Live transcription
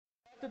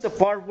to the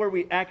part where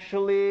we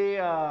actually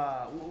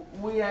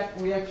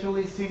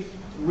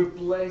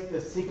replace the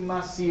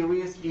sigma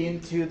series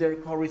into their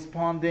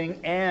corresponding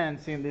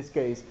ends in this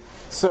case.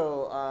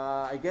 So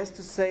I guess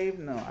to save,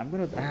 no, I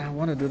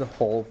want to do the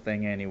whole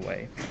thing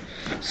anyway.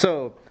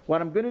 So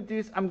what I'm going to do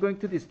is I'm going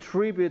to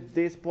distribute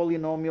this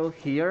polynomial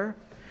here,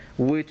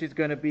 which is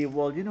going to be,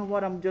 well, you know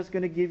what? I'm just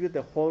going to give you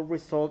the whole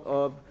result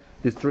of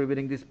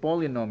distributing this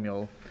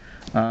polynomial.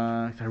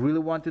 I really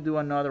want to do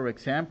another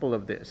example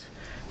of this.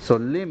 So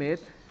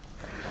limit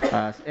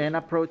as n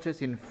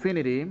approaches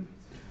infinity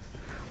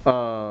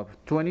of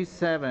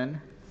 27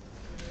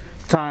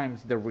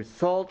 times the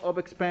result of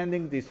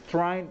expanding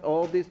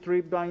all these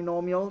three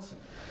binomials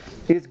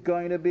is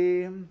going to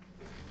be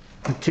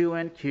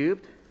 2n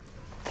cubed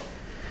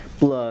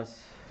plus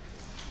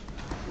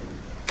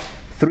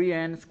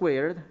 3n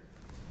squared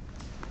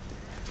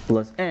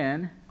plus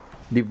n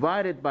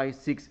divided by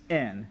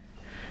 6n.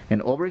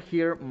 And over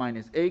here,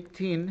 minus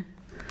 18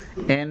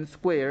 n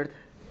squared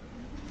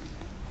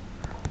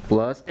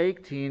plus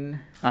 18,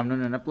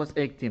 not plus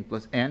 18,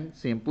 plus n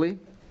simply.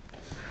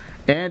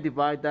 And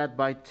divide that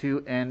by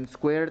 2n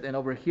squared. And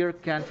over here,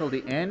 cancel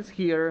the n's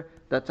here.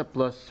 That's a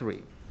plus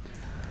 3.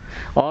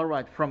 All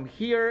right, from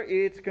here,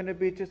 it's going to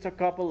be just a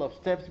couple of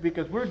steps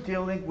because we're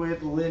dealing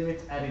with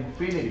limits at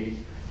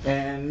infinity.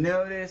 And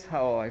notice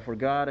how I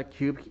forgot a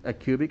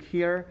cubic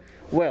here.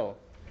 Well,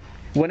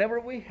 whenever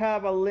we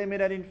have a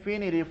limit at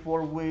infinity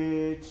for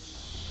which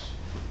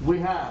we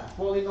have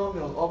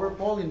polynomial over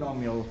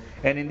polynomial,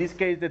 and in this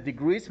case the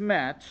degrees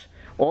match,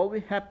 all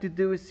we have to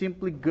do is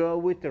simply go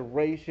with the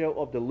ratio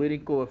of the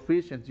leading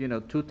coefficients.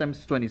 2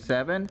 times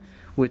 27,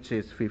 which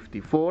is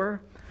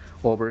 54,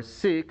 over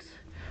 6,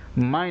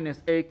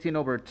 minus 18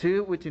 over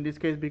 2, which in this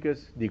case,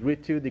 because degree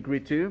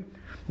 2,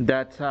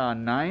 that's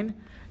 9.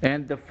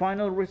 And the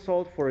final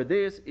result for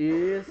this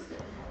is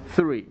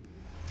 3.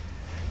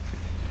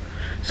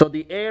 So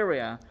the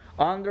area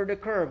under the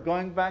curve,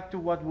 going back to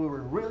what we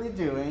were really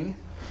doing,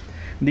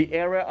 the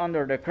area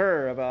under the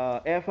curve,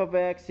 f of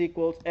x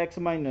equals x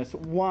minus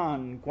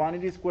 1,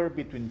 quantity squared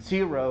between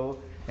 0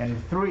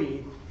 and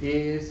 3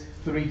 is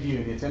 3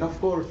 units. And of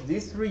course,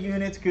 these 3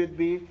 units could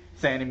be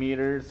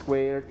centimeters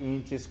squared,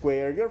 inches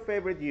squared, your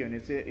favorite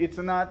units. It's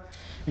not,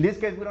 in this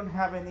case, we don't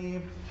have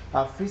any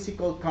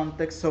physical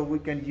context, so we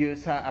can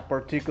use a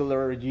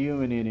particular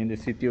unit in the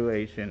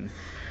situation.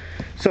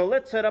 So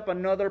let's set up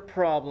another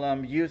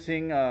problem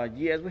using,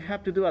 yes, we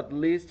have to do at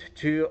least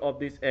 2 of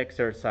these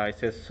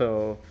exercises.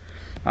 So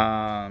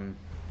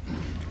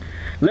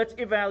let's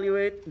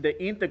evaluate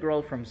the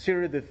integral from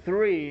 0 to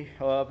 3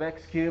 of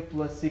x cubed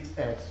plus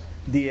 6x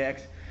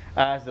dx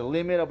as the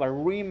limit of a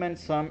Riemann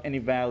sum and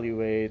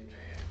evaluate.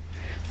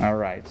 All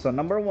right, so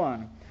number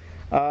 1,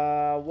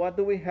 what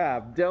do we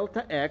have?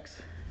 Delta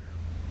x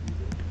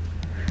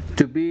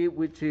to b,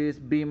 which is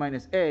b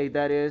minus a,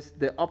 that is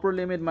the upper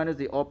limit minus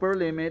the upper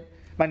limit,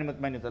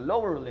 minus the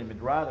lower limit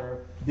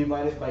rather,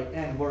 divided by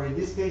n, where in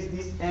this case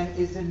this n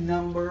is the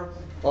number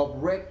of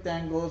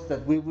rectangles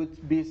that we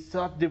would be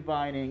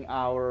subdividing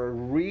our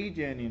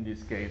region in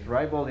this case,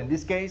 right? Well, in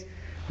this case,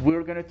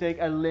 we're going to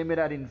take a limit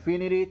at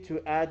infinity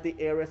to add the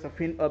areas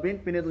of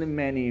infinitely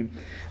many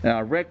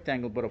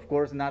rectangles, but of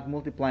course not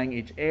multiplying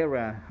each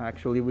area.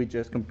 Actually, we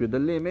just compute the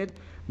limit,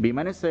 b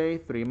minus a,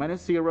 3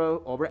 minus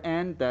 0 over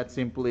n, that's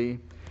simply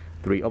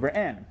 3 over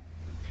n.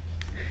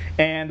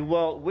 And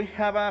well, we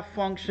have a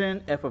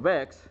function f of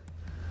x,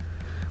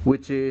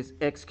 which is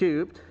x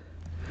cubed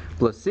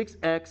plus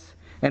 6x,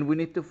 and we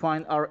need to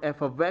find our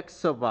f of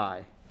x of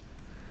I.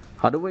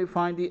 How do we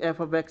find the f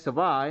of x of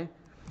I?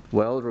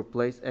 Well,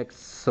 replace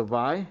x of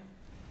I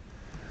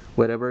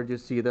wherever you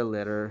see the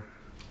letter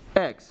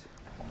x.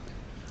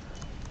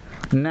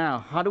 Now,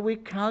 how do we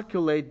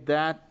calculate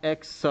that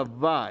x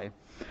of I?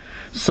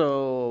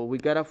 So we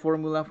got a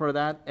formula for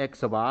that.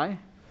 X of I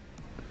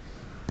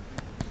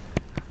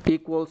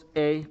equals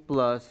a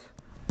plus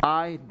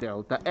I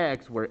delta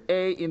x, where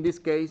a in this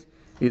case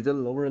is the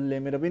lower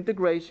limit of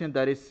integration,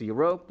 that is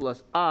 0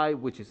 plus I,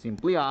 which is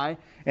simply I.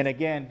 And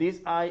again, this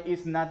I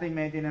is not the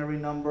imaginary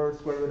number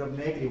square root of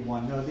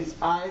 -1. No, this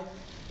I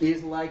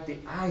is like the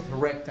ith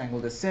rectangle,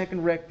 the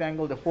second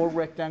rectangle, the fourth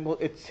rectangle,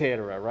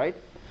 etc., right?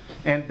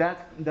 And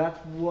that's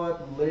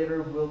what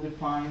later will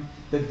define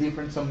the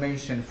different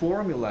summation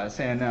formulas.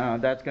 And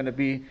that's going to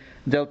be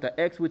delta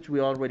x, which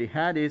we already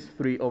had, is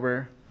 3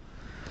 over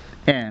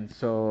n.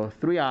 So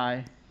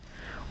 3i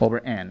over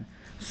n.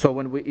 So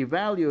when we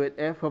evaluate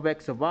f of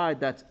x of I,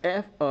 that's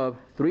f of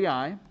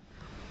 3i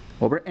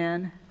over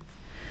n.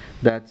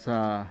 That's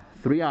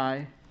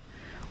 3i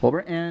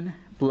over n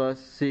plus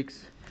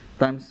 6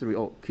 times 3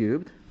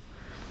 cubed,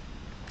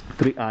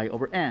 3i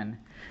over n.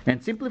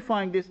 And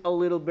simplifying this a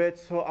little bit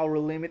so our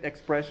limit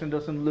expression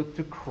doesn't look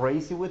too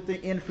crazy with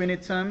the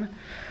infinite sum,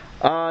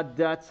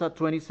 that's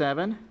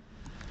 27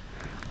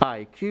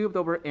 I cubed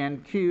over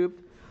n cubed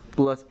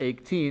plus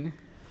 18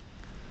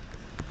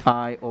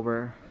 I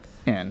over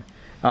n.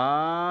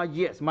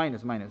 Yes,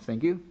 minus,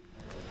 thank you.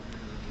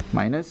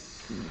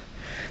 Minus.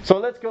 So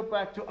let's go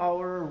back to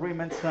our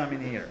Riemann sum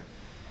in here.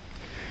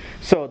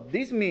 So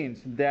this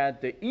means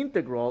that the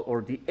integral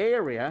or the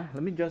area,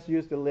 let me just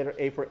use the letter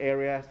A for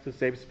area to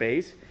save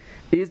space,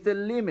 is the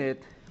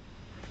limit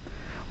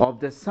of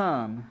the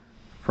sum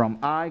from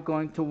I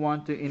going to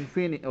 1 to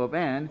infinity of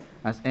n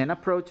as n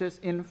approaches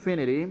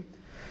infinity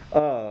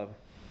of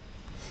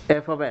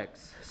f of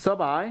x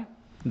sub I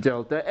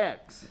delta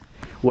x,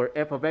 where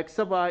f of x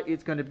sub I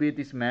is going to be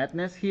this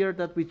madness here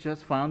that we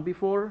just found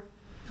before.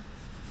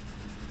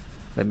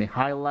 Let me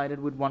highlight it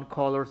with one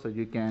color so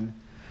you can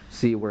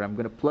see where I'm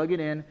going to plug it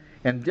in.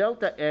 And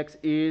delta x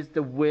is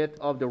the width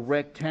of the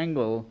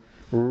rectangle,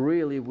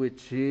 really,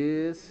 which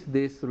is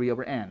this 3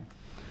 over n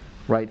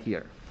right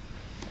here.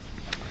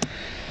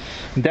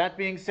 That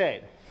being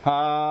said,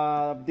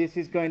 this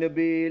is going to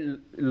be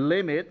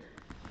limit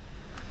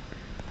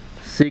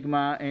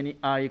sigma n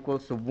I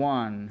equals to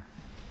 1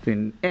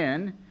 to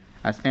n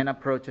as n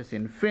approaches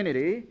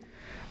infinity.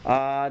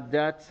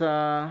 That's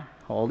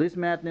all this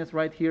madness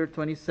right here,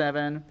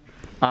 27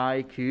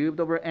 I cubed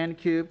over n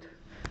cubed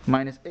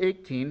minus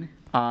 18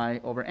 I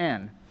over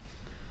n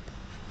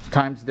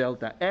times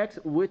delta x,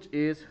 which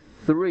is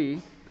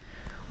 3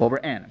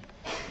 over n.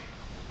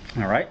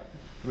 All right,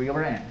 3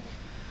 over n.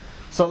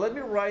 So let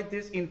me write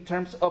this in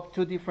terms of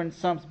two different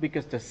sums,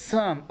 because the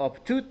sum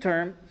of two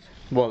terms,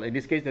 well, in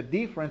this case, the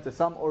difference, the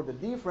sum or the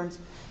difference,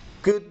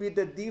 could be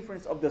the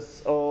difference of the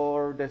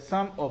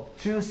sum of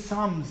two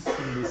sums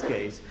in this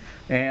case.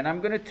 And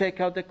I'm going to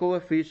take out the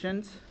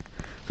coefficients,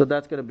 so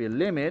that's going to be a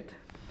limit.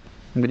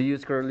 I'm going to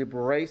use curly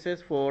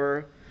braces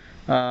to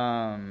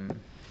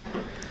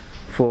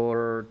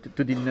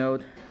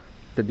denote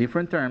the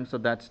different terms. So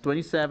that's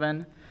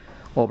 27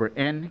 over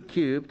n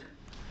cubed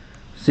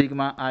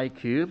sigma I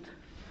cubed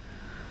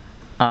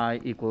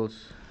I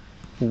equals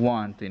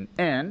 1 to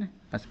n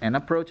as n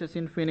approaches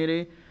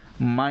infinity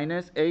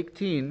minus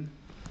 18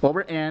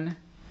 over n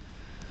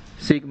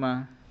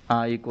sigma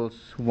I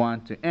equals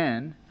 1 to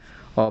n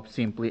of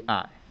simply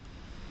I.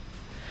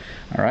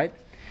 All right,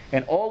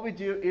 and all we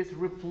do is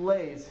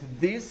replace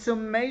these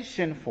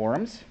summation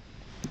forms.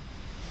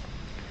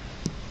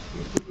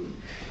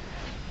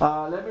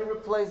 Let me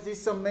replace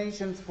these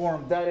summations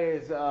form, that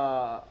is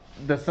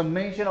the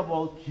summation of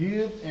all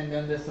cubes and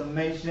then the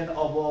summation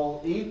of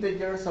all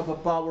integers of a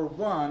power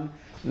 1.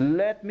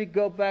 Let me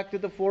go back to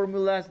the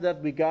formulas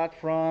that we got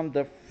from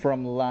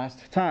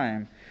last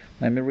time.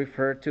 Let me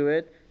refer to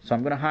it. So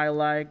I'm going to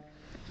highlight.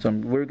 So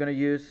we're going to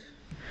use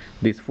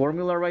this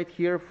formula right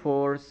here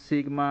for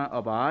sigma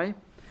of I,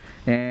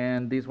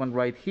 and this one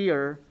right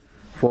here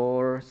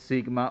for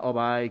sigma of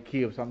I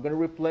cubed. So I'm going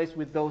to replace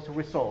with those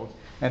results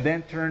and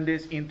then turn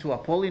this into a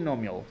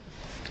polynomial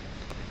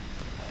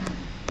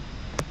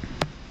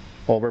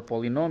over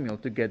polynomial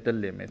to get the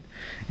limit.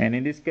 And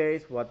in this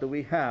case, what do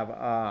we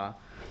have?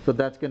 So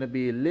that's going to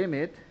be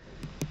limit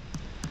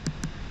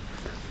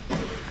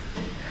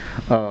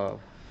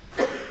of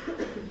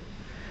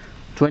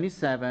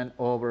 27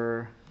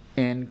 over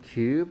n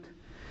cubed,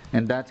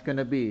 and that's going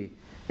to be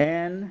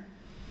n.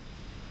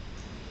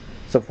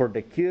 So for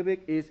the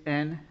cubic is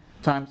n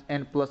times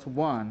n plus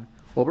 1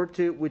 over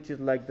 2, which is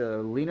like the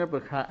linear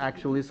but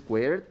actually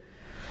squared,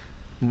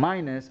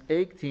 minus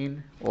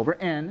 18 over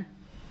n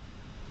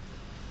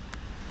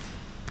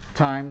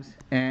times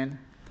n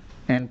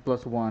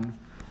plus 1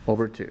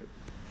 over 2.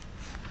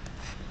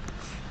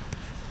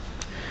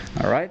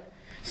 All right,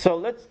 so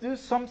let's do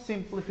some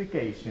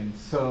simplification.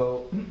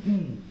 So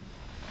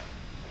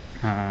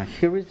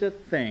here is the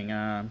thing.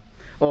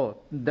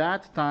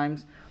 That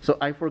times, so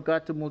I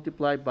forgot to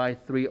multiply by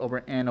 3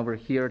 over n over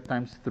here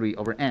times 3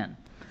 over n.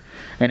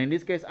 And in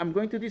this case, I'm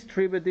going to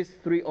distribute this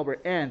 3 over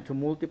n to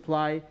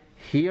multiply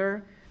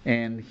here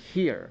and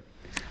here.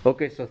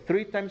 Okay, so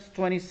 3 times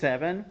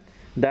 27,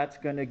 that's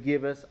going to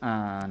give us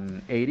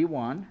an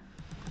 81.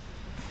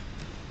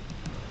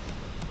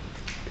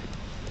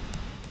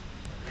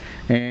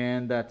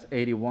 And that's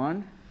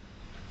 81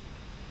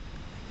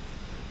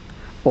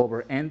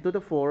 over n to the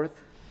 4th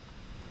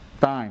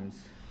times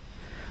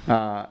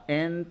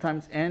n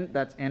times n,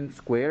 that's n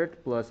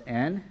squared plus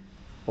n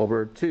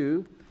over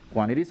 2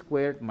 quantity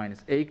squared minus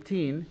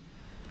 18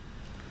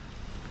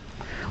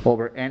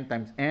 over n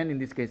times n, in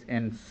this case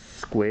n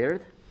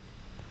squared,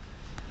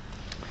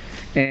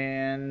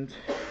 and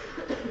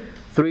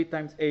 3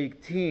 times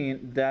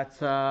 18, that's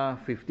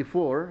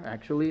 54.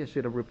 Actually, I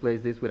should have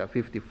replaced this with a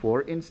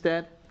 54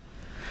 instead.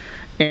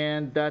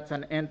 And that's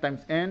an n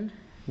times n,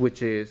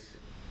 which is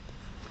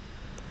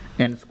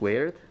n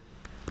squared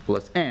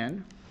plus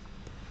n.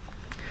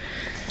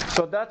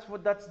 So that's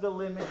the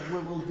limit we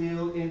will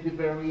deal in the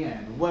very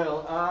end.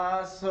 Well,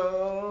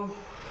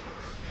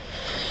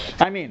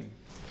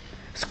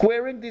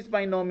 squaring this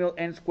binomial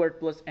n squared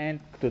plus n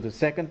to the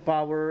second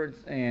power,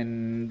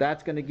 and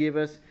that's going to give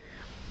us.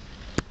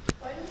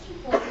 Why don't you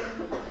plug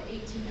in the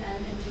 18n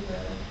into the.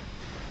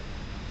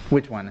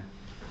 Which one?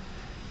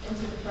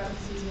 Into the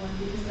parentheses one,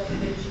 because the other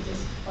way you should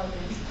just plug in.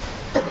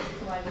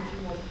 Why would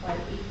you multiply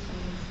 18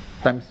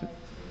 times?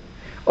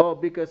 Oh,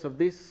 because of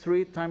this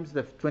 3 times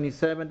the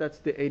 27, that's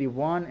the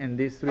 81, and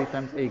this 3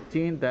 times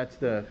 18, that's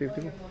the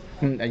 50.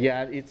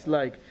 Yeah, it's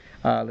like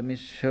Let me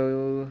show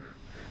you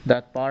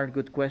that part.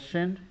 Good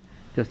question.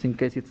 Just in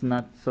case it's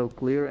not so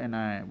clear, and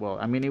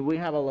I mean, we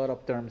have a lot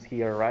of terms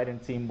here, right,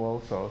 and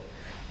symbols, so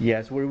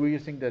yes, we're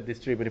using the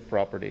distributive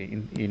property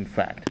in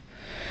fact.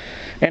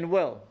 And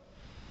well,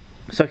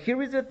 so here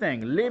is the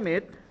thing,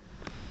 limit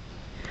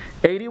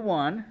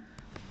 81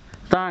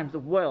 times,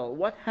 well,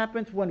 what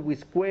happens when we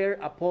square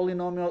a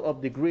polynomial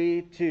of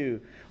degree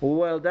 2?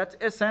 Well, that's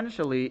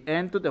essentially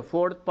n to the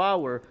 4th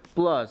power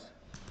plus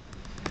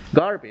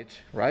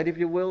garbage, right, if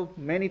you will,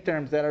 many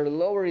terms that are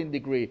lower in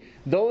degree.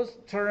 Those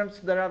terms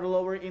that are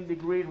lower in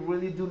degree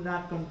really do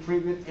not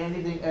contribute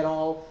anything at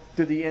all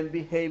to the end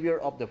behavior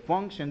of the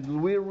function.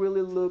 We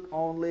really look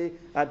only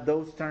at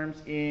those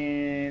terms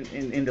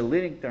in the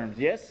leading terms,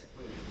 yes?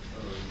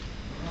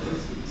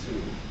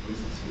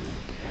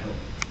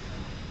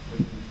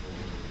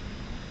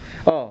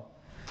 Oh,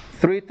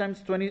 3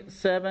 times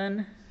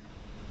 27,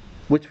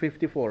 which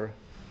 54?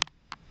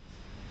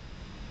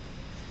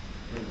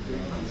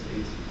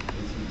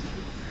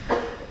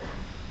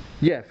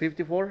 Yeah,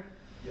 54?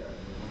 Yeah,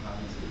 what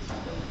happens is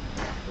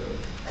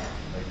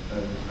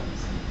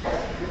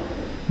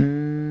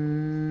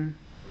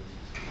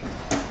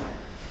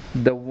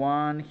The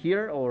one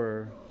here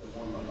or the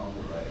one on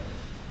the right.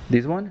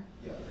 this one?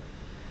 Yeah.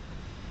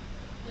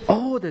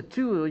 Oh, the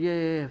 2.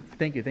 Yeah.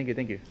 Thank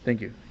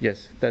you.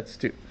 Yes, that's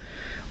 2.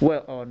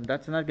 Well,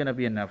 that's not going to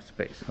be enough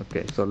space.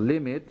 Okay, so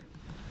limit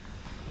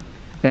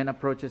n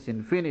approaches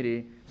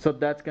infinity. So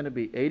that's going to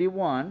be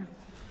 81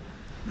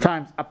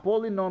 times a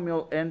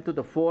polynomial n to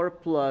the 4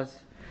 plus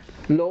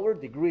lower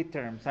degree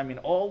terms. I mean,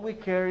 all we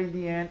care in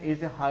the end is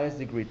the highest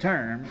degree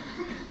term.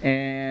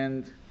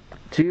 And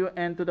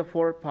 2n to the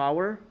 4th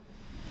power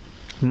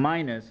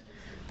minus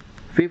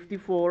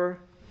 54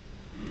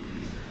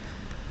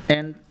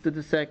 n to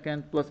the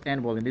 2nd plus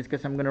n. Well, in this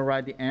case, I'm going to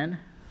write the n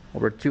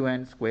over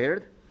 2n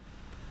squared.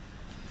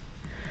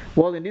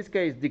 Well, in this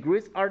case,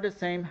 degrees are the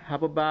same. How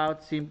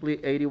about simply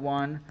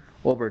 81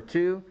 over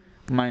 2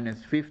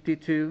 minus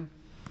 52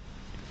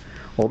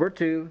 over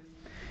 2.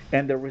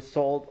 And the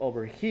result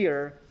over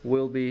here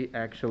will be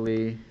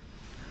actually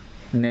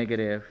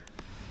negative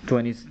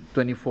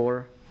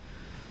 24,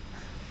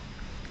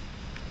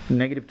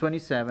 negative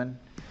 27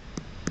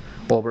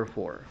 over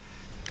 4.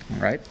 All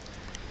right?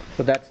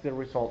 So that's the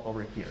result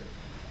over here.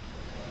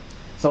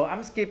 So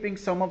I'm skipping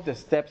some of the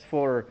steps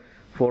for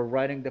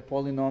writing the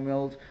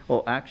polynomials.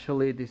 Oh,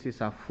 actually, this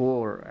is a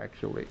 4,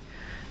 actually.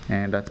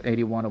 And that's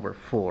 81 over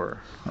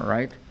 4. All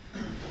right?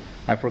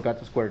 I forgot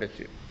to square the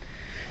 2.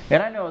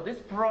 And I know this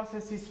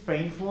process is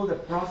painful, the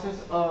process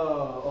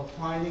of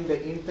finding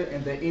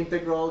the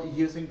integral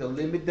using the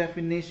limit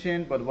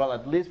definition, but well,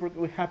 at least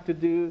we have to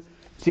do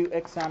 2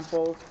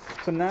 examples.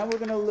 So now we're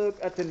going to look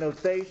at the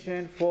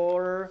notation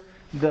for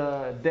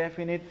the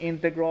definite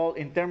integral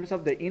in terms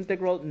of the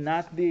integral,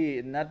 not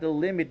the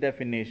limit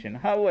definition.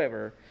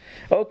 However,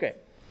 okay.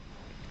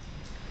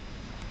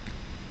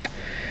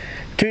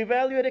 To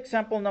evaluate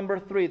example number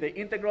 3, the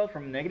integral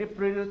from negative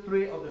 3 to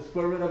 3 of the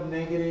square root of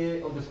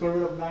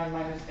 9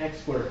 minus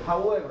x squared.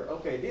 However,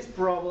 okay,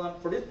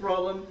 for this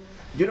problem,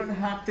 you don't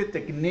have the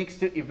techniques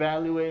to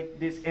evaluate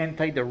this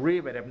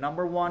antiderivative.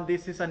 Number 1,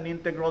 this is an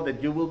integral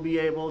that you will be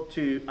able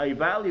to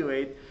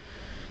evaluate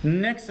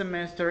next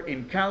semester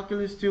in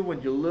Calculus 2 when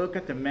you look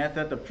at the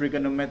method of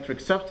trigonometric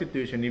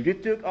substitution. If you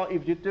took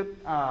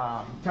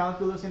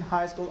calculus in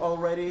high school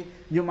already,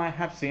 you might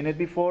have seen it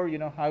before. You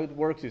know how it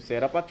works. You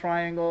set up a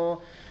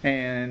triangle,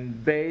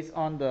 and based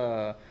on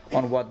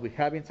what we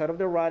have inside of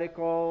the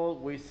radical,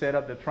 we set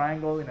up the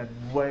triangle in a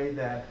way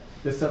that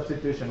the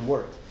substitution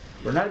works.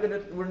 We're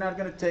not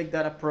gonna take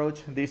that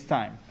approach this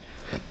time.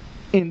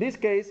 In this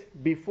case,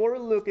 before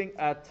looking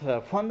at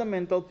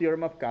fundamental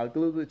theorem of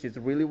calculus, which is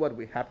really what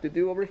we have to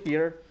do over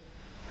here,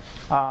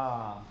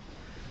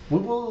 we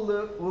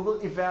will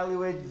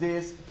evaluate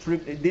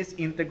these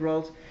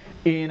integrals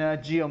in a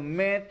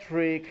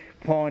geometric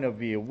point of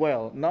view.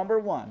 Well, number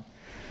 1.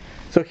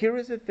 So here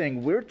is the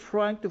thing. We're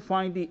trying to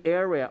find the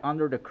area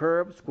under the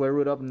curve square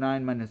root of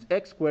 9 minus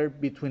x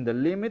squared between the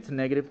limits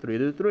negative 3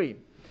 to 3.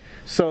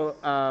 So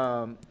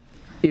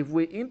if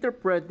we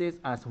interpret this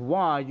as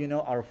y, you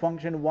know our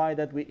function y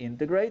that we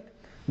integrate,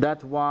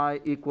 that's y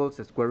equals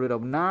the square root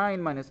of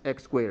 9 minus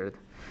x squared.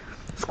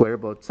 Square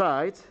both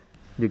sides,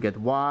 you get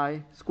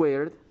y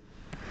squared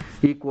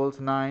equals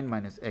 9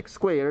 minus x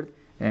squared,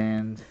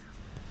 and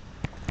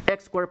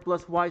x squared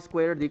plus y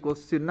squared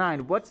equals to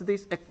 9. What's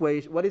this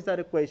equation? What is that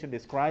equation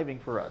describing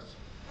for us?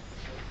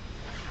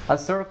 A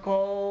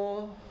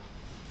circle,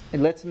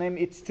 and let's name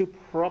its 2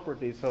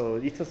 properties. So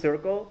it's a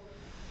circle.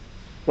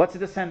 What's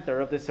the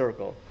center of the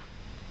circle?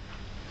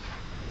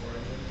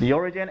 The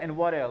origin, and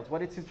what else?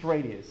 What is its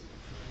radius?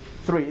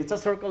 3. It's a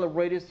circle of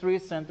radius 3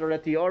 centered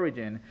at the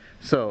origin.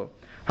 So,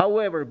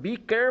 however, be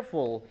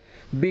careful,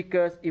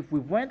 because if we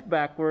went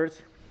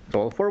backwards,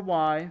 solve for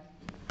y,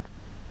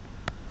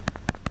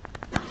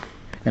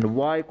 And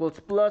y equals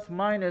plus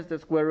minus the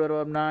square root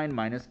of 9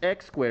 minus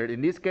x squared.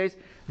 In this case,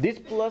 this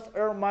plus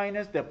or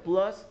minus, the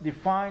plus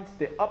defines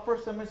the upper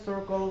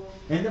semicircle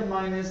and the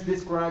minus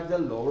describes the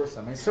lower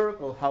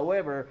semicircle.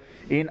 However,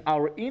 in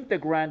our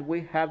integrand,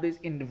 we have this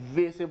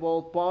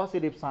invisible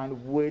positive sign,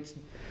 which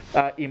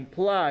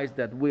implies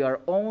that we are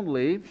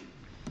only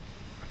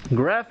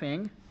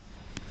graphing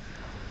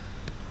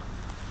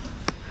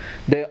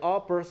the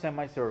upper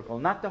semicircle,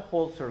 not the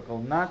whole circle,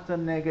 not the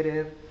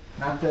negative,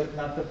 not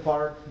the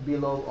part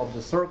below of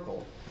the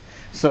circle.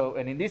 So,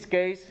 and in this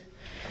case,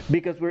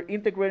 because we're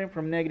integrating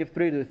from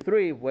 -3 to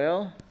 3,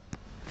 well,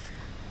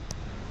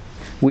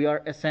 we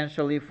are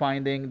essentially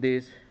finding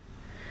this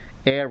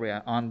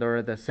area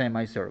under the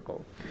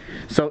semicircle.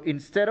 So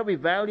instead of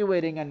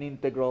evaluating an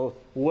integral,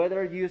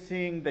 whether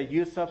using the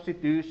U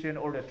substitution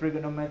or the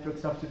trigonometric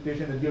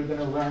substitution that you're going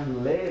to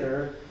learn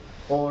later,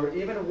 or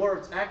even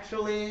worse,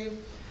 actually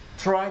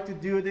try to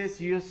do this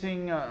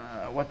using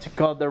what's it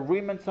called, the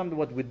Riemann sum,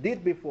 what we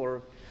did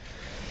before.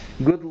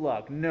 Good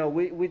luck. No,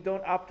 we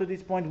don't, up to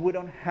this point, we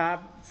don't have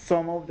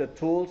some of the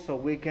tools so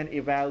we can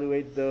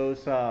evaluate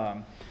those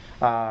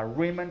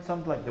Riemann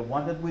sums like the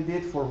one that we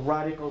did for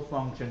radical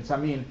functions. I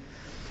mean,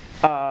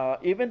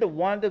 even the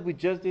one that we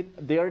just did,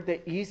 they're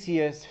the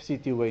easiest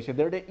situation.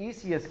 They're the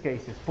easiest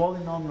cases,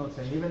 polynomials,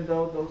 and even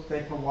though those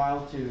take a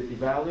while to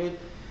evaluate,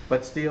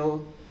 but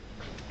still,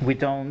 we're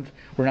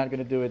not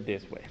going to do it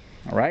this way.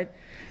 All right?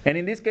 And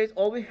in this case,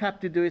 all we have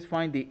to do is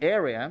find the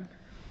area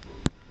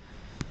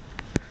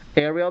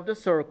of the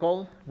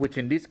circle, which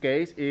in this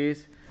case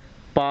is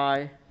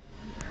pi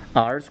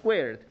r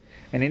squared.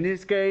 And in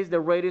this case, the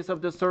radius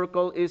of the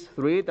circle is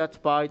 3. That's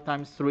pi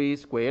times 3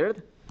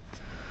 squared.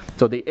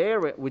 So the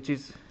area, which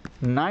is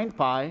 9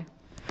 pi.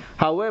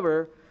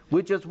 However,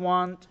 we just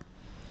want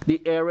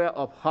the area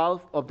of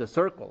half of the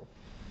circle.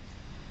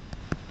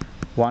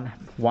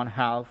 One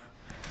half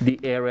the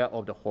area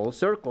of the whole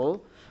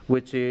circle,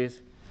 which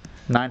is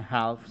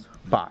 9/2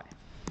 pi.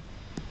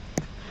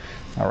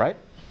 All right.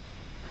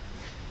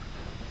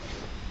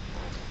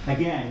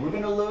 Again, we're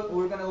going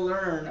to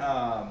learn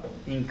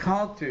in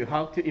Calc 2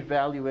 how to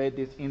evaluate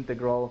this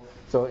integral.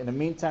 So in the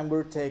meantime,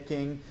 we're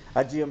taking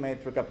a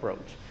geometric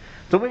approach.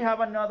 So we have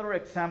another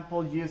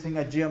example using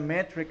a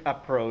geometric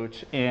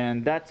approach,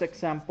 and that's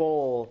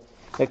example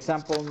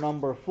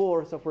number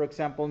 4. So for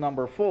example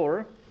number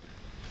 4,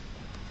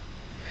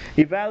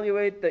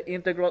 evaluate the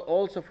integral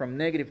also from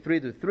 -3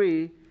 to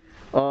 3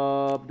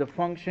 of the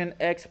function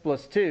x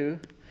plus 2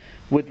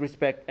 with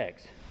respect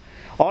x.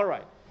 All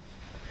right.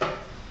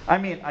 I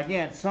mean,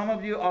 again, some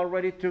of you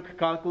already took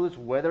calculus,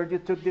 whether you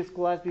took this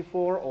class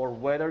before or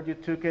whether you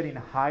took it in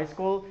high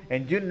school,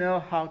 and you know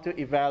how to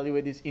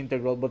evaluate this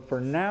integral. But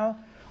for now,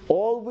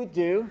 all we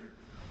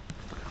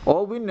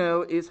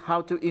know is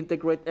how to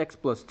integrate x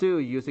plus 2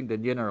 using the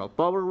general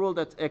power rule.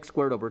 That's x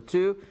squared over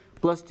 2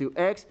 plus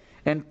 2x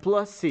and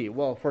plus c.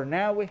 Well, for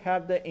now we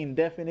have the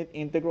indefinite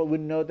integral. We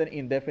know the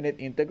indefinite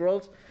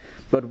integrals.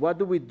 But what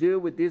do we do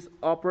with this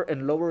upper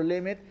and lower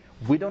limit?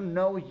 We don't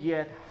know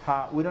yet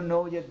what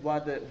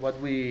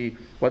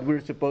we're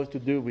supposed to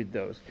do with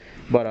those.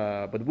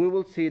 But we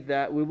will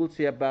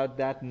see about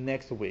that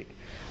next week.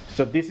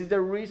 So this is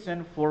the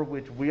reason for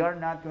which we are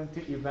not going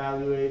to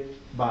evaluate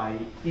by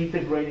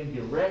integrating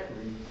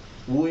directly.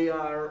 We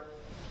are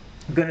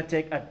going to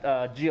take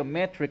a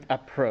geometric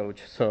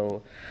approach.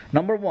 So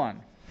number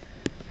 1,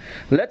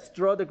 let's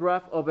draw the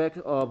graph of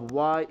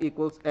y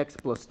equals x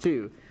plus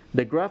 2.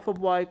 The graph of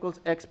y equals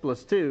x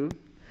plus 2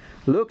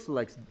 looks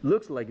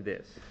like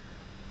this.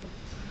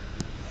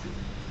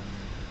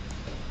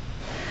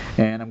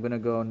 And I'm going to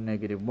go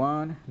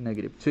 -1,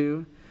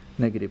 -2,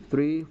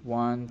 -3,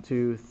 1,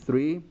 2,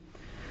 3,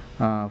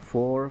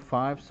 4,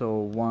 5. So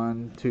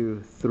 1,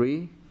 2,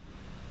 3,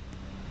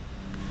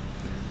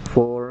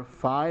 4,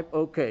 5.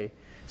 Okay.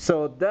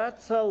 So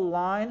that's a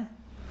line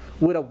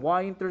with a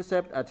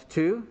y-intercept at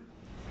 2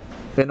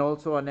 and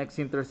also an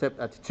x-intercept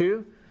at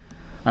 2.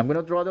 I'm going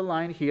to draw the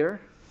line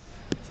here.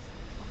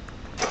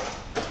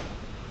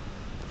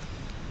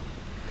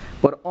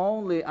 But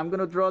only I'm going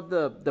to draw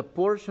the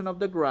portion of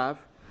the graph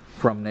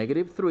from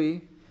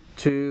 -3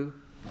 to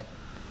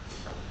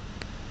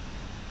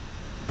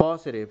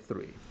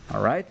 +3.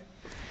 All right?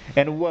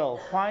 And well,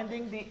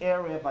 finding the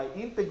area by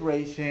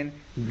integration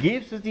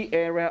gives us the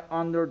area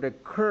under the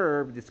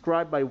curve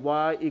described by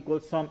y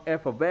equals some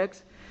f of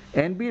x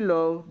and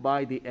below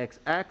by the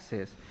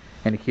x-axis.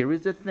 And here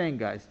is the thing,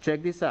 guys.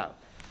 Check this out.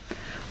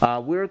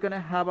 We're going to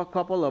have a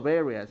couple of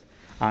areas.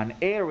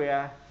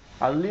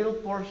 A little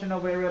portion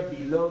of area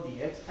below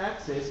the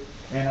x-axis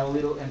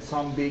and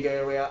some big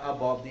area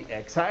above the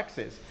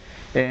x-axis.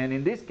 And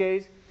in this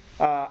case,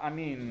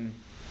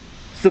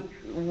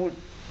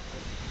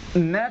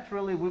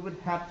 naturally we would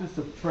have to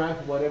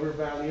subtract whatever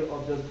value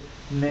of the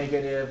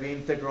negative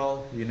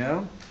integral,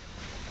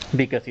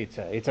 because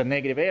it's a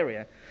negative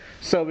area.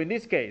 So in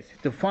this case,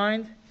 to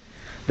find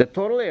the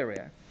total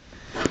area,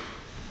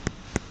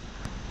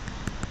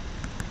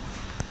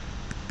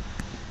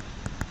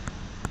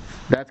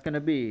 that's going to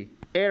be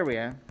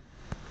area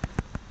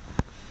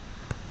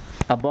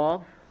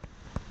above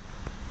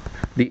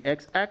the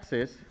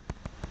x-axis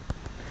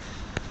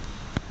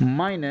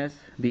minus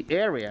the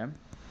area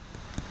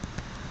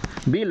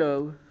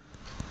below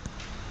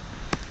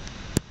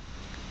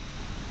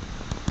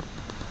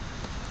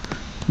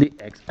the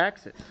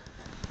x-axis.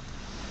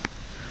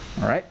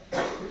 All right,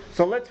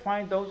 so let's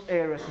find those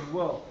areas. And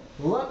well,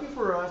 lucky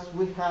for us,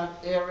 we have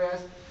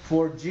areas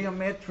for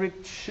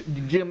geometric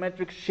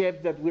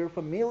shapes that we're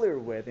familiar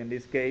with. In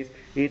this case,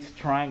 it's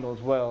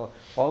triangles. Well,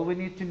 all we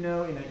need to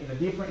know in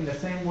the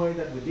same way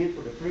that we did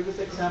for the previous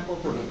example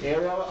for the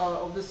area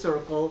of the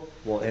circle,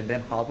 well, and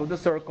then half of the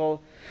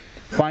circle,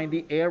 find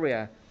the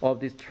area of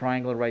this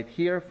triangle right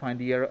here, find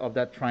the area of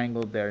that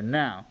triangle there.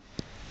 Now,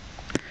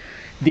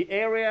 the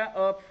area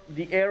of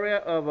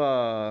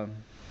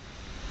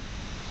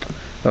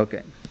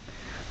okay,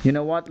 you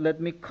know what, let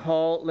me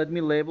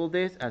label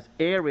this as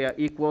area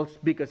equals,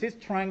 because it's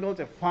triangles,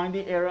 and find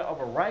the area of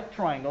a right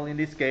triangle. In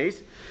this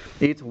case,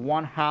 it's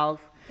 1/2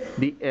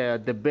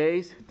 the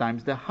base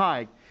times the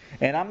height,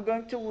 and I'm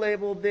going to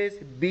label this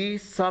b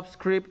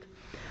subscript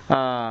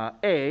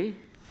a,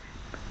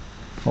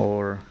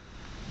 or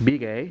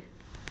big A,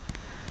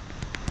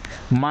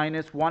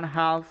 minus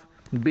 1/2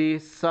 b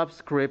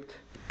subscript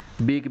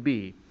big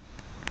B.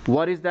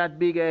 What is that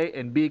big A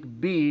and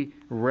big B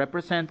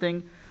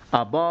representing?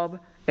 Above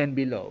and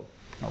below.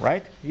 All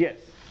right? Yes.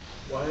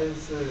 Why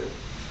is the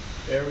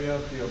area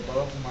of the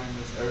above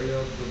minus area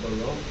of the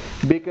below?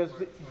 Because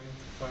We're trying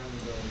to find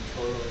the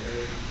total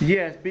area.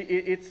 yes,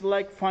 it's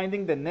like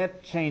finding the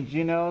net change,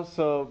 you know.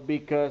 So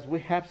because we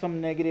have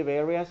some negative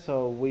areas,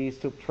 so we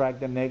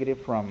subtract the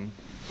negative from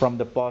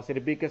the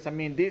positive. Because I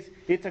mean,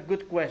 it's a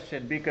good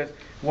question, because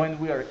when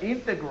we are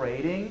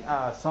integrating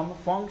some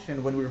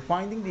function, when we're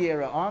finding the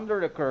area under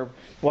the curve,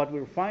 what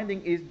we're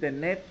finding is the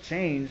net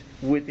change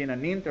within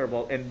an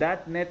interval, and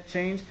that net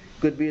change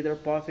could be either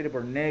positive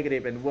or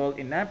negative. And well,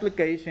 in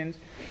applications,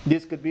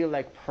 this could be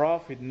like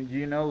profit,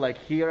 you know, like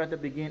here at the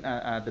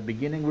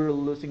beginning we were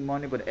losing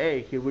money, but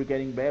hey, here we're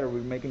getting better,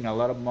 we're making a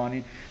lot of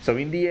money. So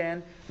in the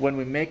end, when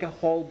we make a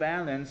whole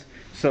balance,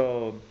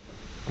 so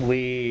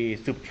we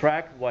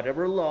subtract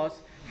whatever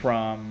loss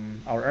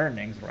from our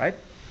earnings, right?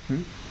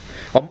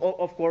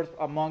 Of course,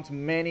 amongst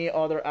many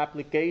other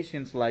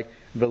applications like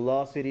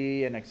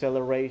velocity and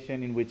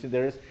acceleration, in which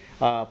there's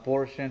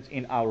portions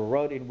in our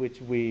road in which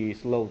we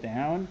slow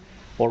down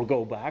or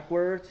go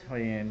backwards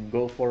and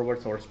go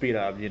forwards or speed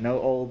up, you know,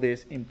 all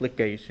these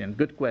implications.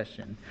 Good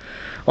question.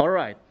 All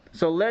right,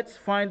 so let's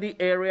find the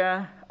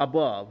area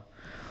above.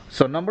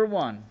 So number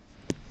one,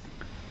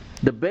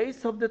 the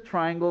base of the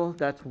triangle,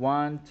 that's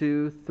 1,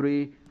 2,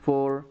 3,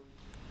 4,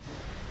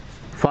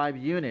 5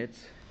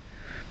 units,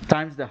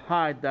 times the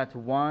height, that's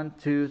 1,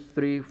 2,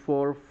 3,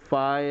 4,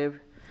 5.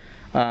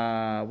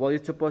 Well,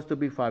 it's supposed to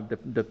be 5.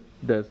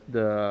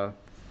 The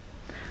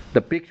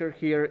picture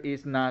here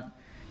is not.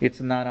 It's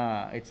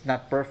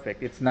not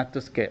perfect. It's not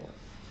to scale.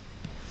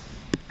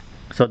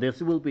 So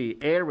this will be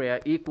area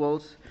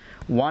equals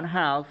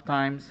 1/2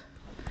 times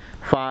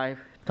 5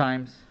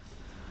 times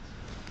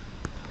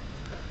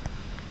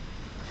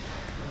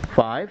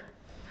 5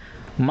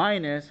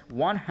 minus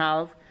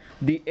 1/2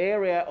 the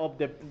area of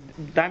the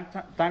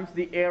times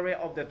the area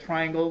of the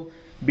triangle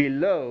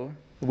below,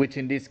 which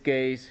in this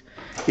case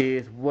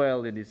is,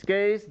 well, in this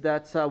case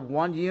that's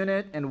 1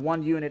 unit and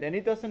 1 unit, and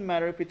it doesn't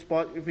matter if it's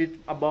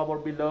above or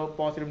below,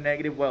 positive,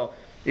 negative. Well,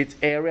 it's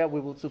area, we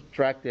will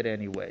subtract it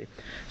anyway.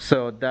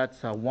 So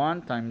that's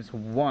 1 times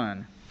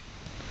 1.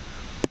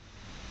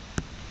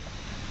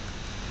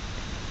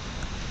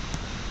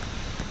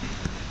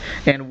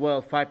 And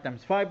well, 5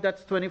 times 5,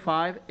 that's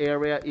 25.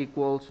 Area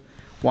equals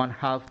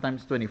 1/2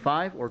 times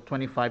 25, or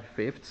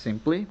 25/5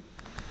 simply.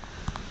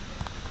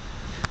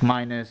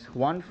 Minus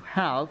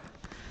 1/2,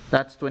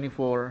 that's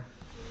 24.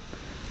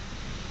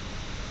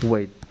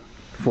 Wait,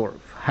 4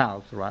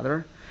 halves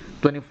rather.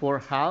 24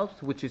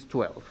 halves, which is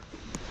 12.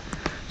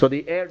 So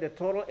the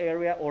total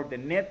area or the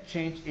net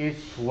change is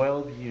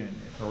 12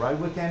 units. All right,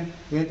 we can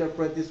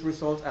interpret this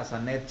result as a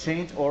net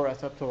change or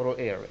as a total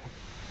area.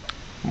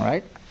 All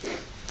right.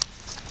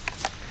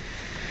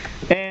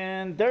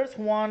 And there's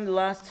one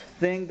last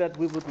thing that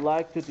we would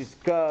like to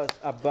discuss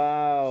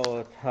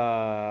about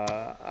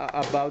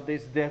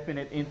this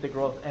definite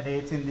integrals, and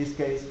it's in this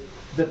case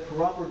the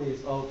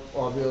properties of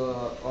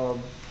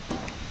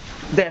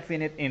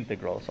definite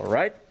integrals. All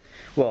right.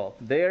 Well,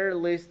 they're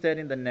listed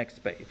in the next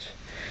page.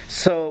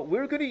 So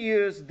we're going to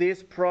use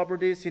these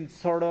properties in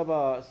sort of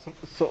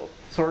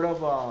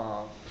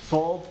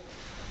solve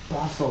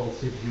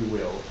puzzles, if you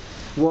will.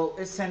 Well,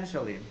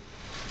 essentially,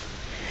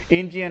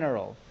 in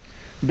general,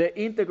 the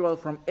integral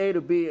from a to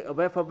b of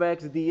f of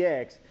x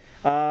dx,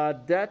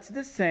 that's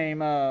the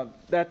same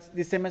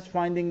as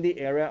finding the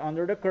area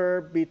under the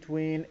curve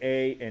between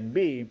a and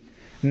b.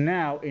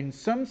 Now, in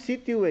some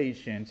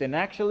situations, and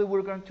actually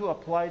we're going to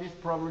apply these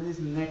properties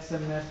next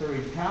semester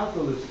in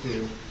calculus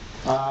 2,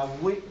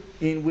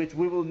 in which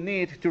we will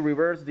need to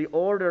reverse the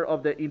order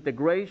of the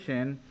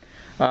integration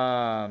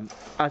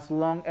as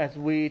long as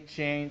we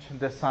change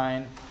the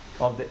sign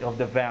of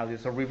the value.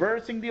 So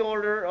reversing the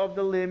order of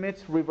the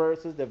limits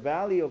reverses the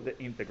value of the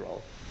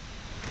integral.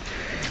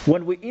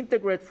 When we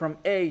integrate from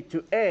a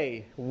to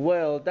a,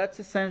 well, that's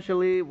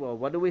essentially, well,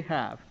 what do we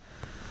have?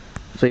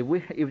 So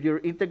if you're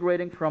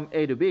integrating from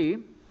a to b,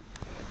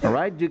 all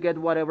right, you get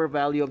whatever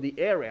value of the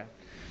area.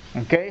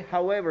 Okay.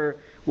 However,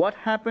 what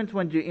happens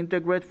when you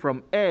integrate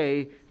from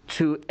a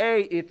to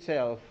a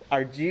itself?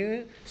 Are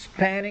you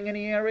spanning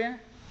any area?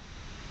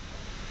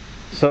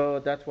 So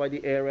that's why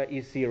the area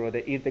is 0.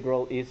 The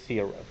integral is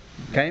 0.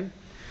 Okay.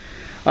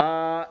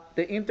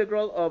 The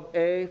integral of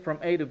a from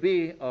a to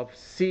b of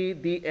c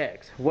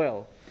dx.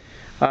 Well,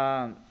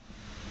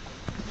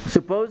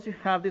 suppose you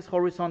have this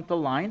horizontal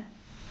line,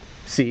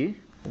 c,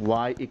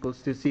 y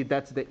equals to c.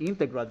 That's the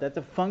integral. That's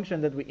a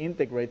function that we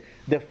integrate.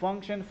 The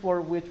function for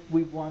which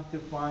we want to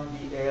find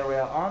the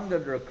area under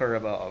the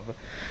curve of.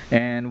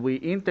 And we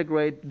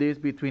integrate this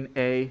between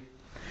a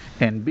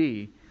and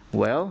b.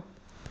 Well,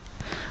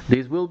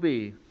 this will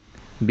be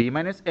b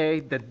minus a,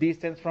 the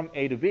distance from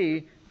a to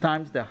b,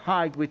 times the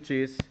height, which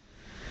is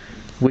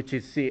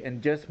c,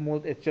 and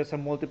it's just a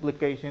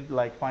multiplication,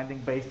 like finding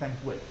base times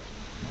width.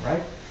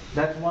 Right?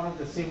 That's one of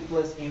the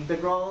simplest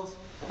integrals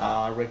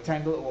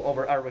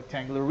over our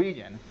rectangular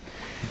region.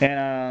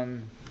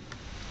 And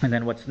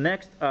then what's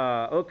next?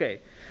 Okay,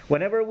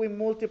 whenever we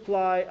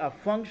multiply a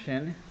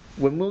function,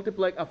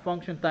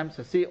 times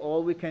a c.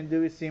 All we can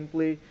do is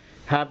simply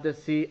have the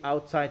c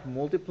outside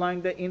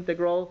multiplying the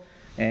integral,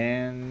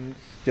 and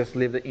just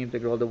leave the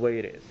integral the way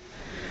it is.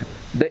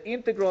 The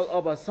integral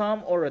of a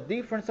sum or a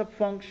difference of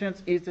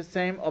functions is the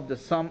same of the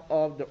sum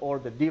of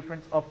the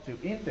difference of two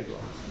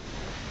integrals.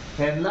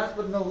 And last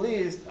but not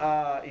least,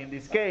 in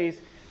this case,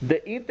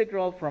 the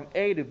integral from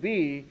a to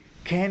b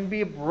can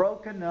be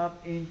broken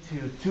up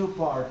into two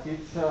parts.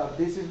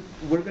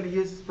 We're going to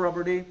use this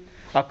property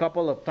a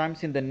couple of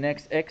times in the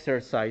next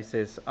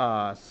exercises.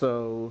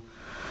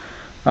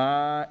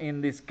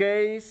 In this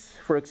case,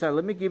 for example,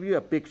 let me give you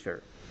a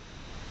picture.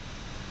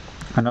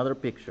 Another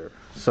picture.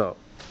 So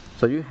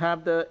you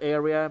have the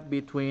area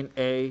between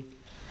a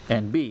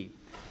and b.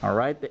 All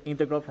right, the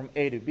integral from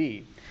a to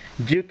b.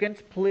 You can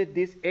split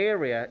this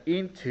area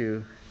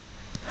into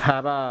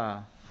have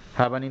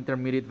an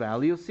intermediate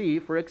value c,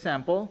 for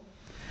example.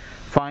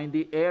 Find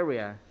the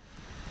area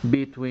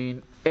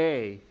between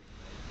a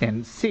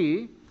and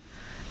c,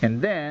 and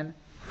then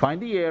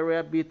find the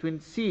area between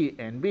c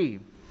and b.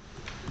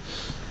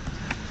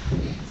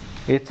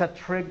 It's a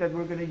trick that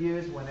we're going to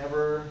use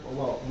we're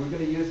going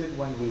to use it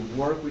when we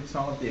work with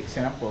some of the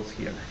examples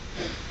here.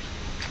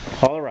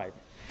 All right.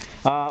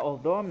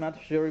 Although I'm not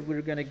sure if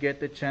we're going to get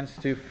the chance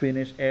to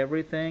finish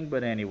everything,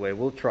 but anyway,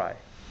 we'll try.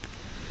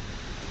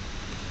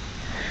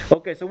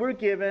 Okay, so we're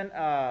given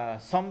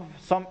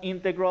some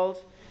integrals,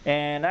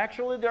 and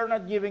actually they're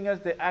not giving us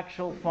the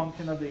actual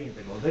function of the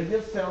integral. They're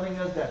just telling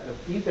us that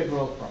the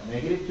integral from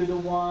 -2 to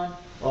 1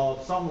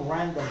 of some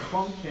random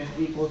function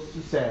equals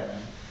to 7.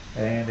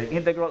 And the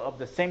integral of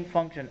the same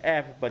function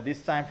f, but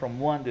this time from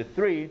 1 to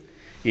 3,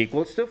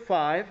 equals to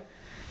 5.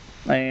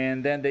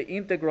 And then the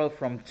integral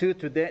from 2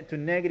 to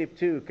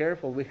 -2,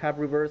 careful, we have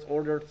reverse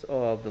orders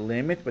of the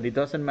limit, but it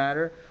doesn't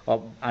matter,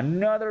 of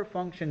another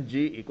function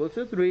g equals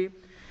to 3.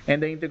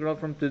 And the integral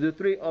from 2 to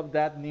 3 of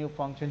that new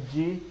function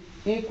g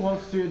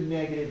equals to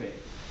 -8.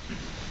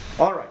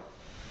 All right.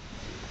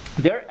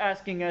 They're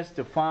asking us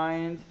to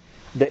find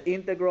the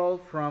integral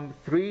from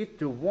 3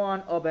 to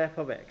 1 of f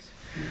of x.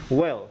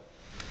 Well,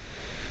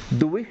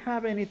 do we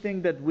have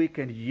anything that we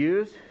can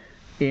use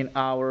in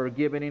our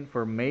given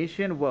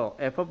information? Well,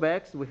 f of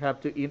x, we have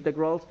two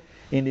integrals.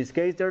 In this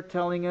case, they're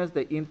telling us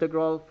the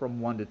integral from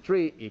 1 to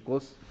 3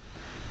 equals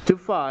to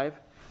 5.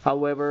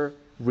 However,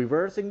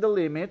 reversing the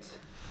limits,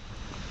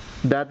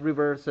 that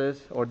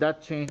reverses or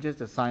that changes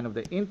the sign of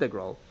the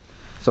integral.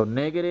 So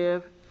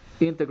negative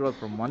integral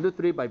from 1 to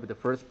 3 by the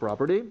first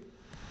property.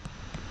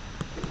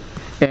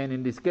 And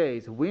in this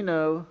case, we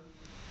know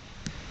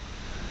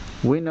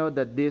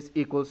that this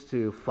equals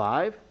to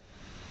 5.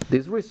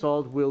 This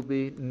result will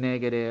be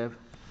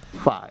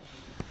 -5.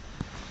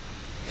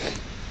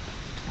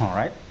 All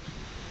right.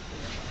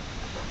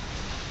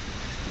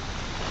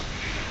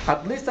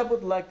 At least I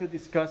would like to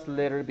discuss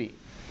letter B.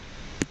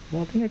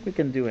 Well, I think we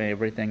can do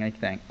everything, I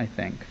think.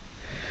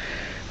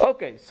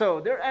 Okay, so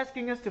they're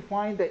asking us to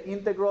find the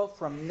integral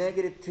from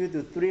 -2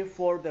 to 3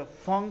 for the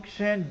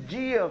function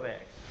g of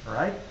x,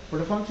 right? For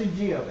the function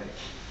g of x.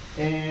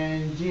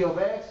 And g of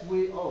x,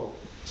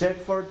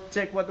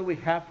 check what do we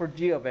have for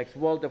g of x.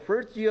 Well, the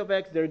first g of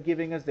x, they're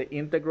giving us the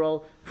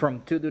integral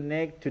from 2 to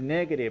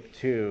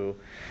 -2.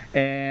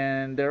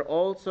 And they're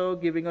also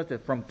giving us the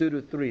from 2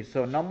 to 3.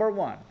 So number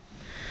one,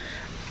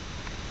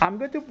 I'm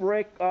going to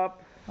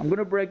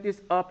break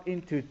this up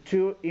into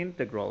two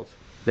integrals.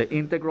 The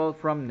integral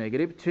from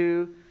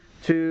 -2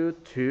 to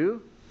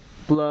 2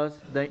 plus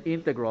the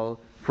integral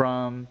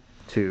from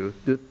 2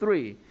 to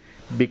 3.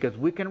 Because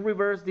we can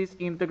reverse this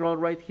integral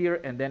right here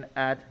and then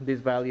add this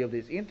value of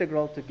this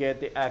integral to get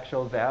the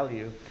actual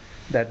value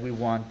that we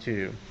want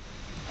to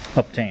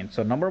obtain.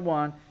 So number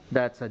one,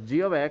 that's a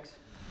g of x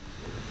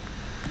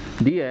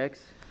dx,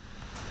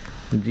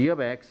 g of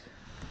x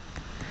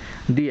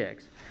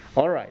dx.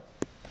 All right.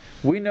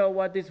 We know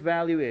what this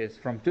value is.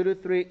 From 2 to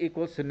 3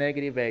 equals to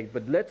negative 8.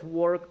 But let's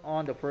work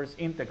on the first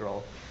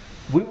integral.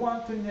 We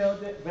want to know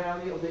the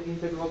value of the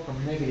integral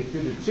from negative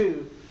 2 to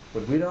 2.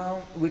 But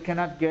we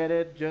cannot get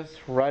it just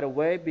right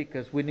away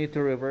because we need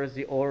to reverse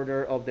the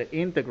order of the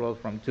integral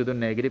from 2 to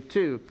negative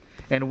 2.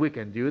 And we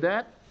can do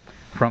that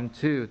from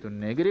 2 to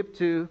negative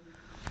 2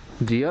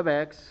 g of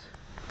x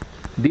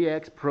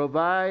dx,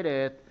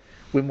 provided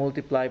we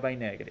multiply by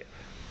negative.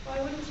 Why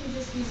wouldn't you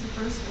just use the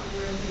first one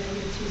where the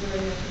negative 2 is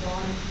already at the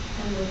bottom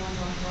and the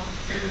 1's on top?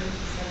 So you make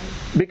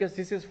it Because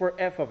this is for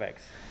f of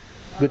x.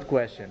 Good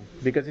question.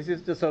 Because this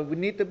is so we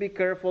need to be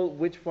careful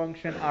which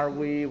function are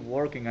we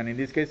working on. In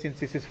this case, since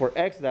this is for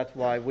x, that's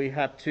why we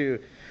have to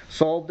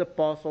solve the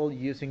puzzle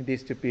using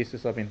these two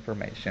pieces of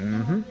information.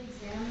 On the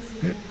exam, is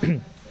it going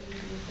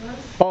to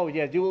have Oh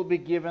yes, you will be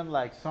given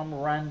like some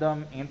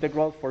random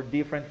integral for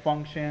different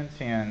functions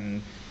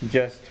and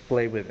just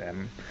play with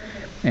them.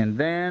 And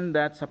then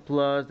that's a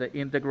plus the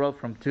integral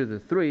from 2 to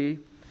 3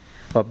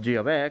 of g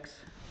of x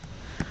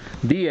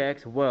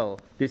dx. Well,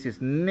 this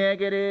is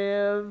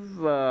negative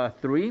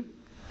 3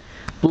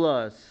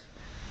 plus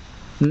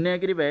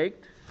negative 8,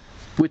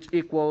 which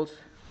equals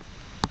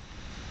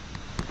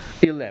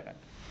 11.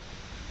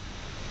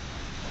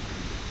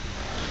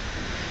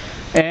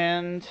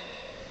 And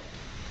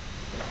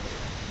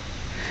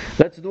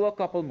let's do a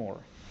couple more.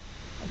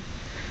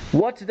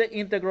 What's the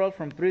integral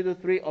from 3 to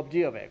 3 of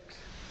g of x?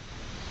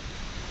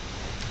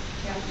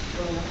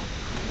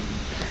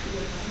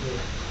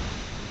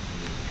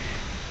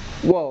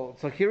 Well,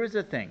 so here is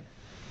the thing.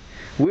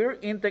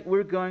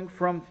 We're going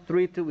from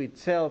 3 to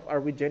itself.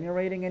 Are we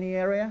generating any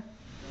area?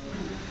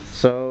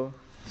 So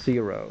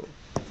 0.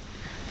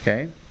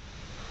 Okay.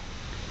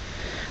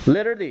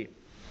 Letter D.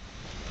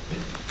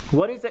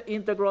 What is the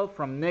integral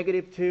from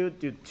negative 2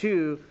 to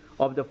 2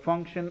 of the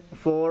function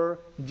for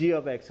g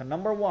of x? So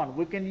number one,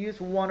 we can use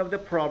one of the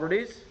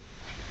properties.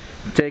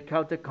 Take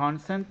out the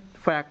constant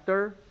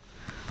factor,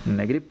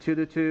 negative 2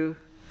 to 2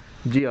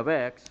 g of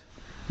x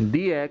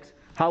dx.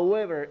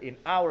 However, in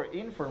our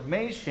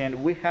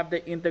information, we have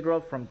the integral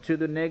from 2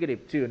 to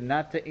negative 2,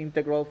 not the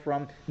integral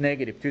from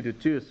negative 2 to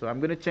 2. So I'm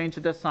going to change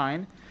the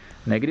sign.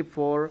 Negative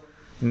 4,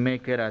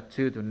 make it a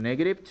 2 to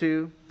negative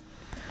 2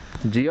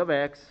 g of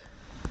x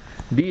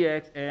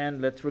dx, and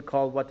let's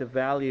recall what the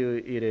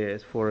value it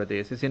is for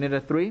this. Isn't it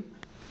a 3?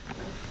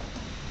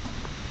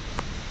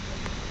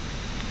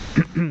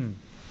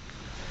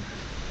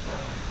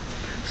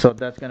 So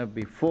that's going to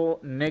be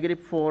negative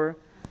 4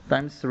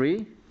 times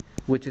 3,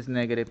 which is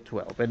negative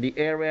 12. And the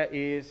area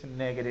is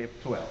negative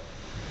 12.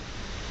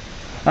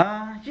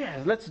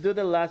 Yes, let's do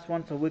the last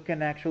one so we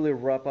can actually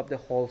wrap up the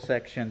whole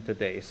section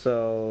today.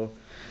 So,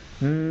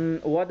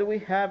 what do we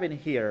have in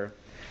here?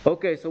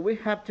 Okay, so we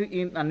have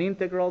an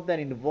integral that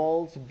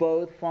involves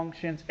both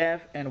functions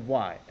f and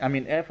y. I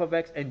mean f of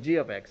x and g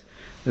of x.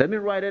 Let me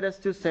write it as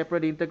two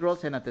separate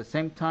integrals, and at the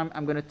same time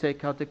I'm going to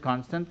take out the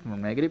constant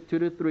from negative 2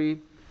 to 3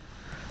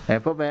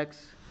 f of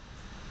x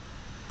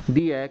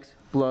dx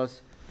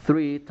plus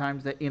 3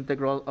 times the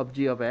integral of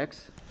g of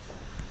x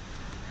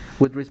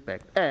with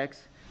respect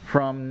x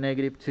from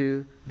negative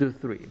 2 to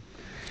 3.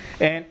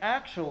 And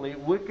actually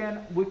we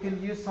can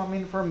use some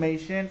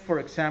information. For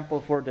example,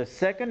 for the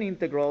second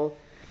integral,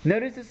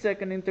 notice the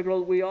second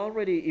integral, we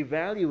already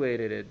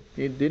evaluated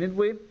it, didn't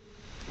we?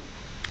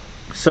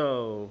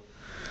 So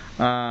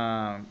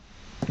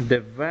the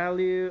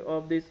value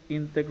of this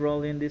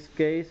integral in this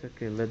case,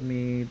 okay, let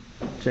me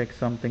check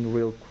something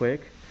real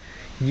quick.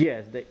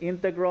 Yes, the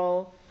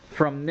integral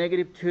from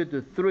negative 2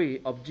 to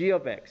 3 of g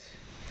of x,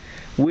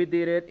 we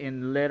did it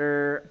in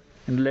letter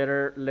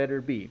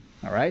B.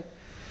 All right,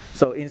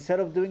 so instead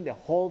of doing the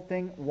whole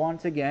thing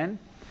once again,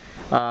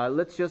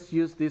 let's just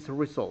use this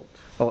result.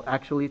 Oh,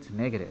 actually it's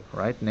negative,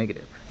 right?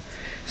 Negative.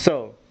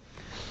 So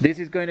this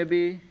is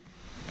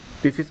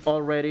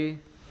already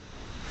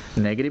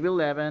negative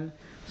 11.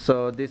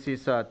 So this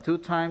is 2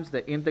 times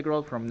the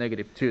integral from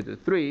negative 2 to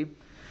 3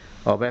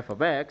 of f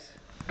of x.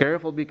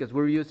 Careful, because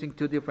we're using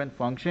two different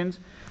functions,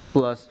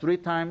 plus 3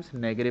 times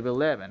negative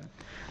 11.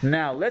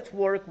 Now let's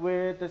work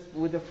with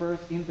the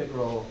first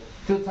integral.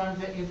 2 times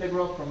the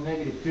integral from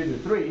negative 2 to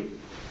 3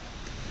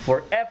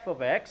 for f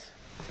of x.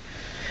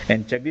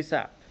 And check this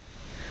out.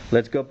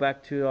 Let's go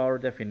back to our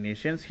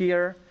definitions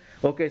here.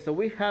 Okay, so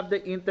we have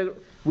the integral.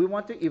 We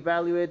want to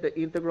evaluate the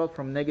integral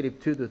from negative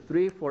 2 to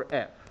 3 for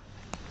f.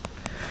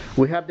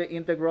 We have the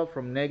integral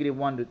from negative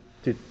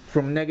 2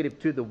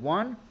 to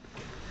 1,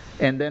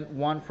 and then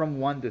 1 from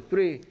 1 to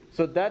 3.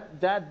 So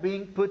that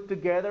being put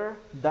together,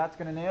 that's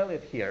going to nail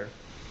it here.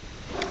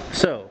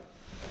 So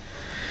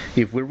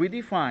if we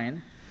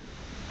redefine,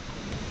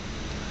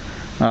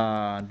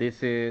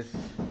 this is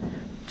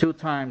 2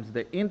 times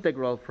the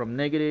integral from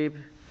negative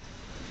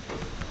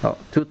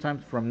 2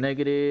 times from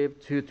negative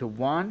 2 to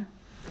 1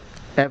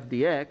 f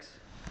dx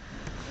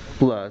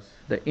plus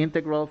the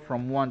integral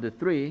from 1 to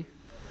 3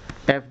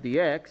 f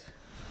dx.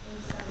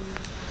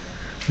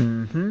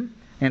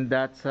 And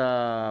that's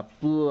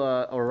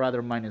or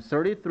rather minus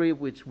 33,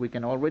 which we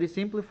can already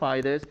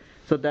simplify this.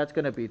 So that's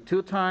going to be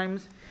 2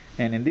 times,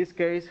 And in this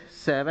case,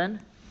 7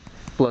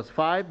 plus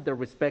 5, the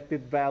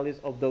respective values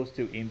of those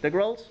two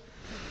integrals,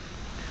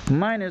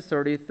 minus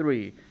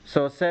 33.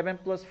 So 7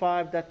 plus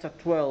 5, that's a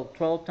 12.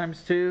 12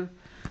 times 2,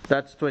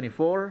 that's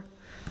 24.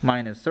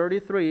 Minus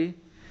 33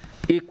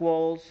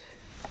 equals,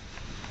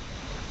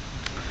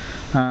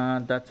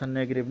 that's a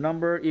negative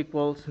number,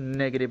 equals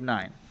negative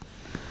 9.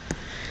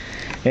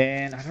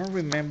 And I don't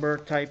remember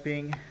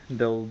typing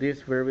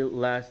this very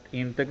last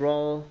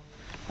integral.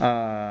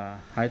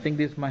 I think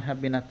this might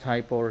have been a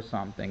typo or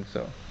something,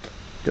 so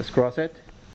just cross it.